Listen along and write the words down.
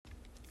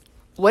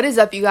What is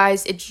up, you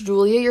guys? It's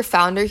Julia, your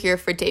founder, here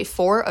for day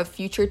 4 of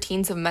Future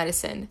Teens of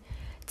Medicine.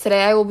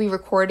 Today I will be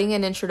recording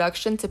an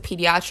introduction to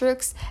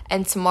pediatrics,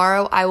 and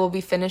tomorrow I will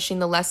be finishing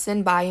the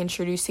lesson by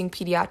introducing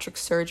pediatric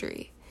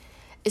surgery.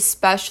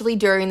 Especially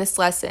during this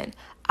lesson,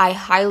 I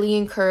highly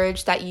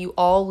encourage that you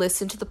all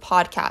listen to the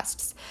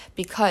podcasts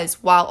because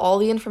while all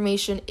the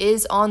information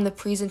is on the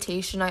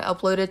presentation I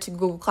uploaded to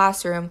Google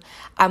Classroom,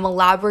 I'm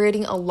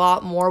elaborating a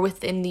lot more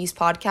within these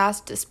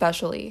podcasts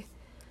especially.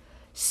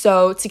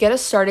 So to get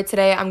us started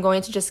today, I'm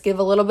going to just give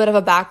a little bit of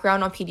a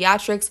background on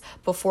pediatrics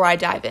before I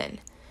dive in.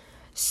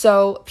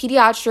 So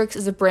pediatrics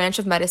is a branch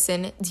of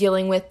medicine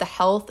dealing with the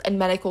health and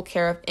medical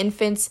care of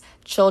infants,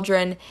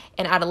 children,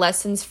 and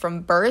adolescents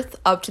from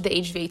birth up to the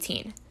age of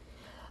 18.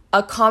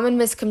 A common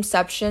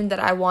misconception that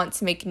I want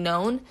to make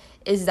known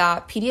is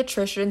that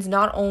pediatricians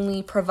not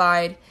only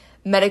provide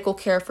medical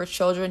care for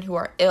children who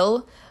are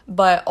ill,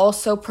 but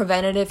also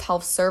preventative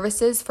health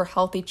services for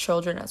healthy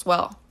children as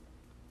well.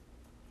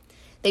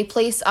 They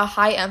place a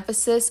high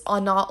emphasis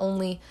on not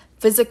only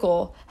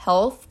physical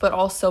health, but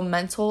also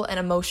mental and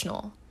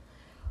emotional.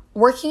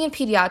 Working in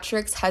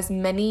pediatrics has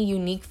many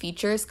unique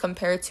features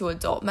compared to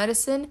adult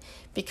medicine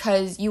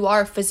because you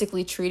are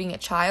physically treating a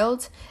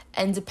child,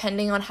 and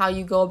depending on how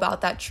you go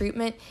about that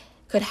treatment,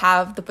 could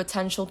have the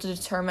potential to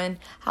determine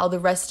how the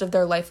rest of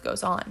their life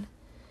goes on.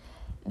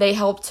 They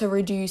help to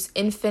reduce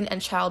infant and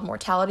child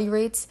mortality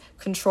rates,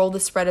 control the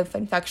spread of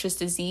infectious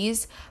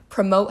disease,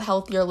 promote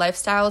healthier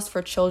lifestyles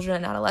for children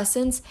and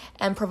adolescents,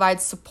 and provide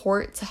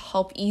support to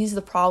help ease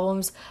the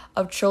problems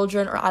of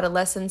children or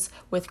adolescents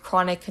with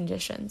chronic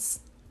conditions.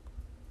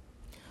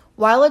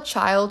 While a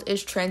child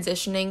is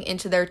transitioning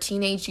into their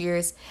teenage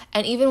years,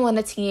 and even when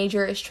a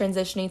teenager is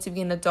transitioning to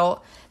be an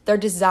adult, their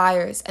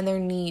desires and their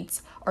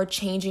needs are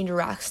changing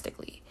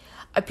drastically.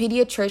 A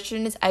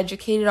pediatrician is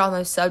educated on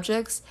those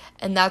subjects,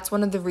 and that's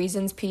one of the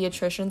reasons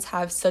pediatricians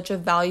have such a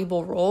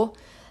valuable role.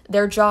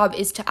 Their job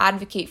is to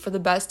advocate for the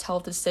best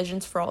health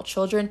decisions for all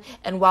children,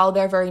 and while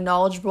they're very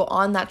knowledgeable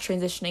on that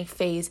transitioning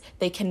phase,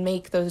 they can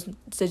make those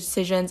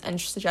decisions and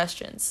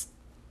suggestions.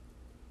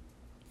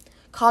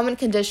 Common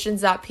conditions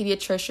that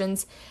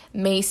pediatricians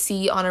may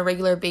see on a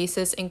regular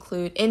basis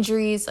include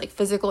injuries like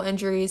physical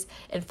injuries,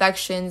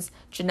 infections,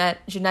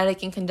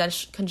 genetic and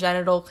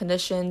congenital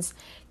conditions,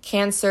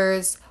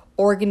 cancers,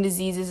 organ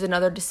diseases, and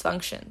other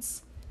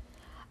dysfunctions.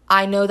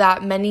 I know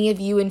that many of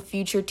you in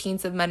Future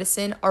Teens of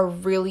Medicine are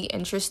really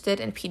interested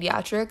in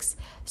pediatrics,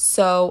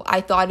 so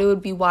I thought it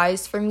would be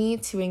wise for me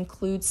to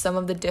include some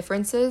of the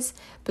differences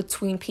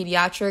between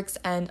pediatrics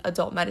and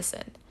adult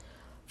medicine.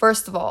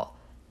 First of all,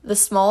 the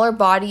smaller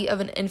body of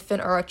an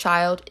infant or a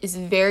child is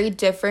very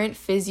different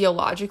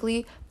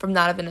physiologically from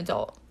that of an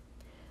adult.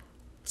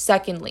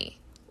 Secondly,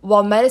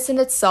 while medicine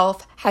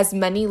itself has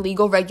many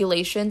legal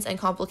regulations and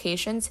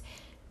complications,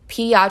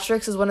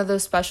 pediatrics is one of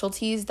those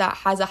specialties that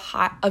has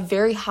a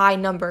very high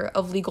number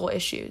of legal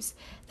issues.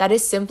 That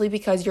is simply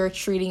because you're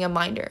treating a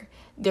minor.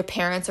 Their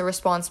parents are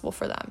responsible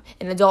for them.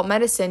 In adult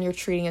medicine, you're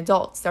treating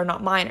adults. They're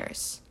not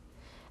minors.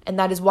 And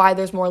that is why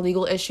there's more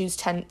legal issues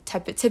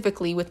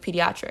typically with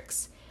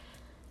pediatrics.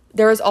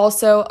 There is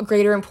also a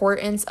greater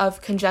importance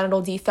of congenital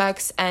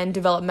defects and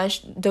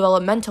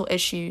developmental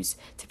issues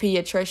to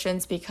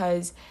pediatricians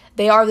because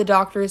they are the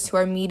doctors who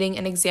are meeting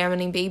and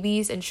examining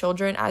babies and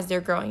children as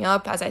they're growing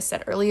up, as I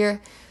said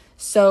earlier.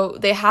 So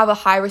they have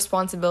a high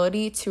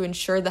responsibility to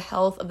ensure the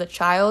health of the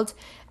child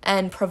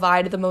and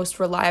provide the most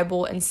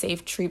reliable and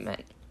safe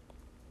treatment.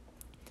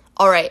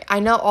 All right, I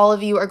know all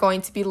of you are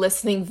going to be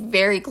listening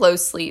very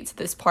closely to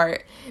this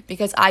part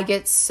because I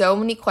get so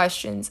many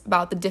questions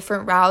about the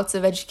different routes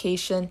of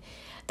education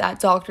that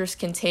doctors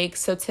can take.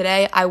 So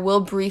today I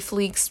will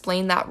briefly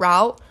explain that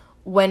route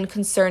when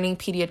concerning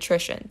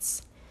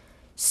pediatricians.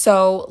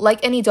 So like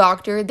any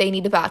doctor, they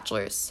need a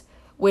bachelor's,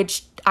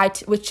 which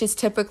is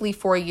typically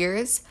 4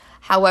 years.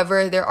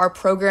 However, there are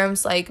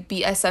programs like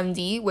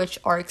BSMD, which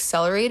are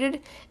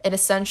accelerated and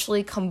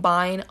essentially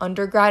combine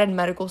undergrad and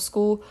medical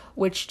school,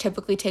 which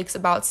typically takes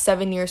about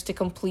 7 years to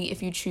complete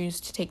if you choose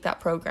to take that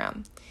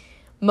program.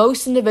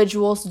 Most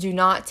individuals do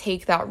not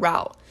take that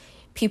route.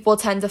 People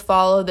tend to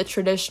follow the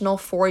traditional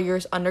 4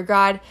 years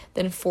undergrad,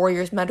 then 4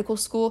 years medical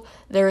school.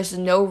 There is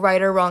no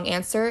right or wrong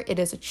answer. It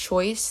is a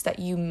choice that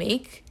you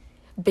make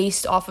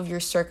based off of your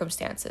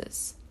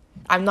circumstances.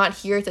 I'm not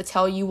here to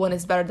tell you one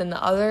is better than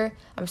the other.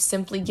 I'm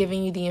simply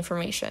giving you the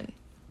information.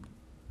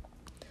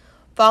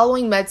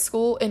 Following med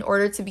school, in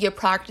order to be a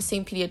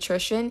practicing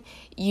pediatrician,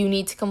 you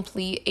need to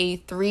complete a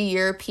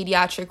 3-year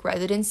pediatric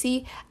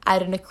residency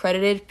at an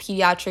accredited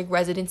pediatric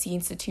residency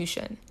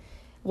institution.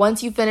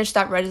 Once you finish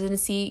that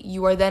residency,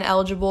 you are then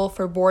eligible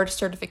for board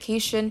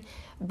certification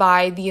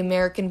by the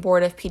American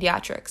Board of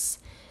Pediatrics.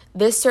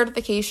 This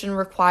certification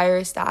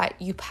requires that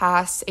you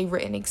pass a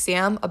written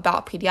exam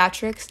about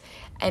pediatrics,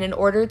 and in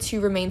order to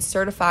remain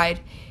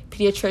certified,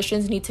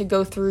 pediatricians need to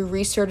go through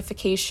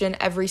recertification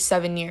every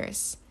 7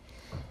 years.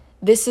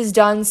 This is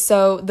done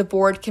so the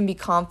board can be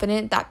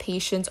confident that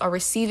patients are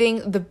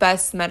receiving the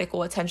best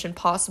medical attention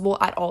possible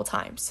at all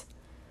times.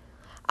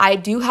 I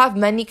do have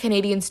many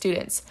Canadian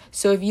students,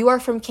 so if you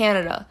are from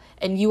Canada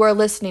and you are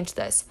listening to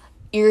this,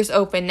 ears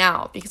open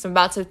now, because I'm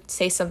about to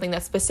say something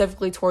that's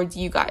specifically towards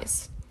you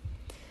guys.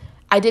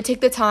 I did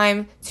take the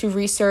time to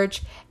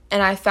research,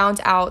 and I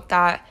found out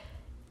that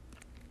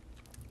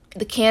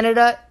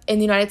Canada and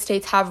the United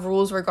States have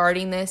rules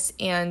regarding this,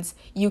 and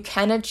you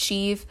can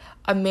achieve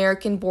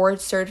American board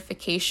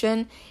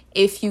certification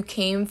if you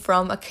came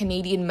from a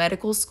Canadian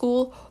medical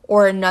school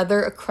or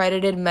another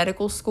accredited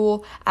medical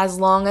school, as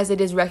long as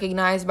it is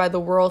recognized by the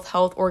World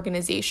Health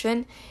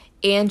Organization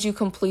and you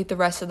complete the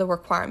rest of the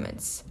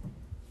requirements.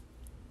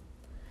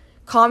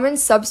 Common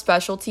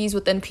subspecialties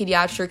within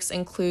pediatrics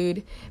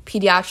include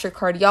pediatric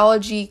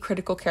cardiology,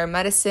 critical care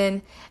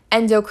medicine,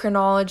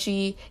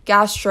 endocrinology,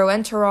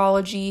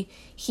 gastroenterology,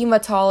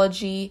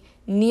 hematology,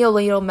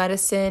 neonatal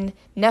medicine,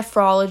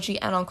 nephrology,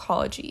 and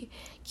oncology.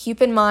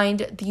 Keep in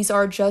mind, these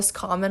are just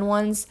common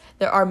ones.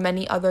 There are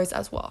many others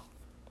as well.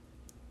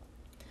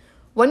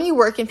 When you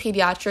work in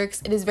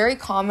pediatrics, it is very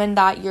common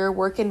that your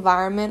work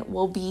environment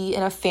will be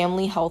in a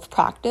family health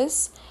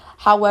practice.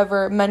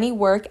 However, many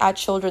work at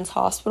children's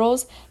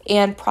hospitals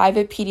and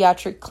private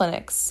pediatric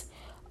clinics.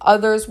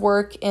 Others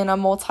work in a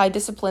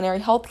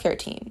multidisciplinary healthcare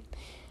team.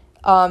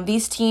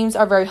 These teams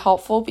are very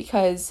helpful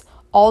because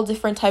all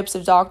different types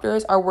of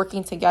doctors are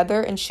working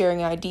together and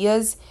sharing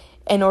ideas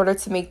in order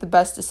to make the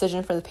best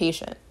decision for the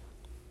patient.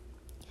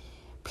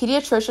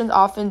 Pediatricians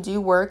often do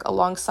work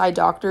alongside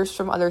doctors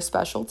from other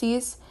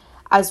specialties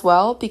as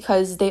well,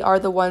 because they are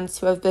the ones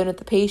who have been with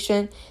the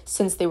patient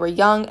since they were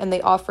young, and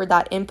they offer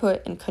that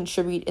input and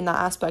contribute in that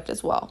aspect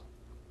as well.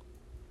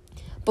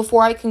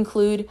 Before I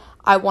conclude,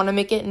 I want to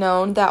make it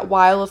known that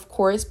while, of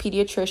course,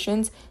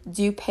 pediatricians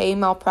do pay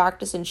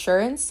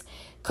malpractice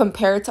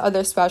compared to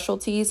other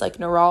specialties like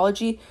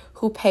neurology,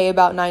 who pay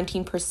about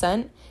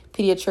 19%,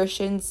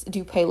 pediatricians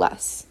do pay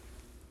less.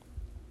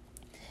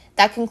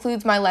 That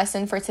concludes my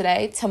lesson for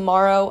today.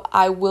 Tomorrow,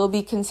 I will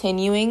be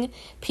continuing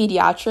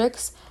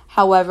pediatrics.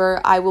 However,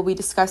 I will be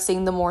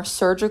discussing the more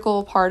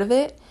surgical part of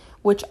it,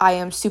 which I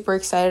am super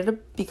excited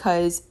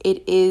because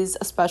it is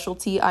a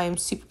specialty I am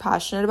super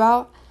passionate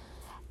about.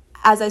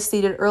 As I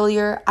stated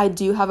earlier, I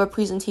do have a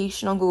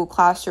presentation on Google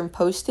Classroom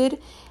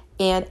posted,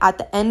 and at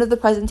the end of the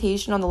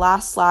presentation on the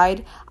last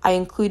slide, I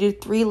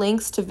included 3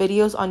 links to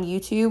videos on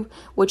YouTube,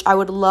 which I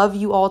would love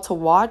you all to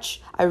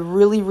watch. I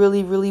really,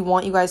 really, really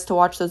want you guys to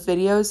watch those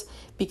videos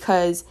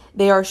because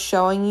they are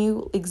showing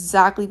you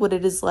exactly what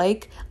it is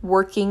like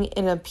working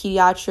in a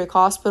pediatric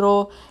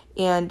hospital,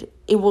 and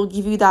it will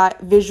give you that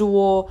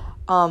visual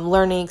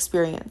learning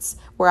experience.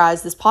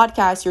 Whereas this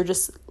podcast, you're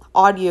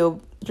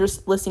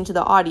just listening to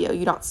the audio,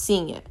 you're not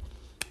seeing it.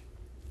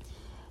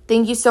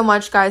 Thank you so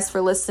much, guys,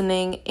 for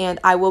listening, and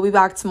I will be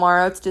back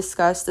tomorrow to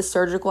discuss the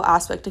surgical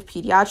aspect of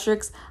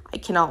pediatrics. I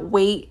cannot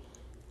wait.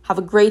 Have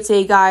a great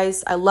day,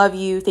 guys. I love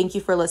you. Thank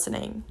you for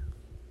listening.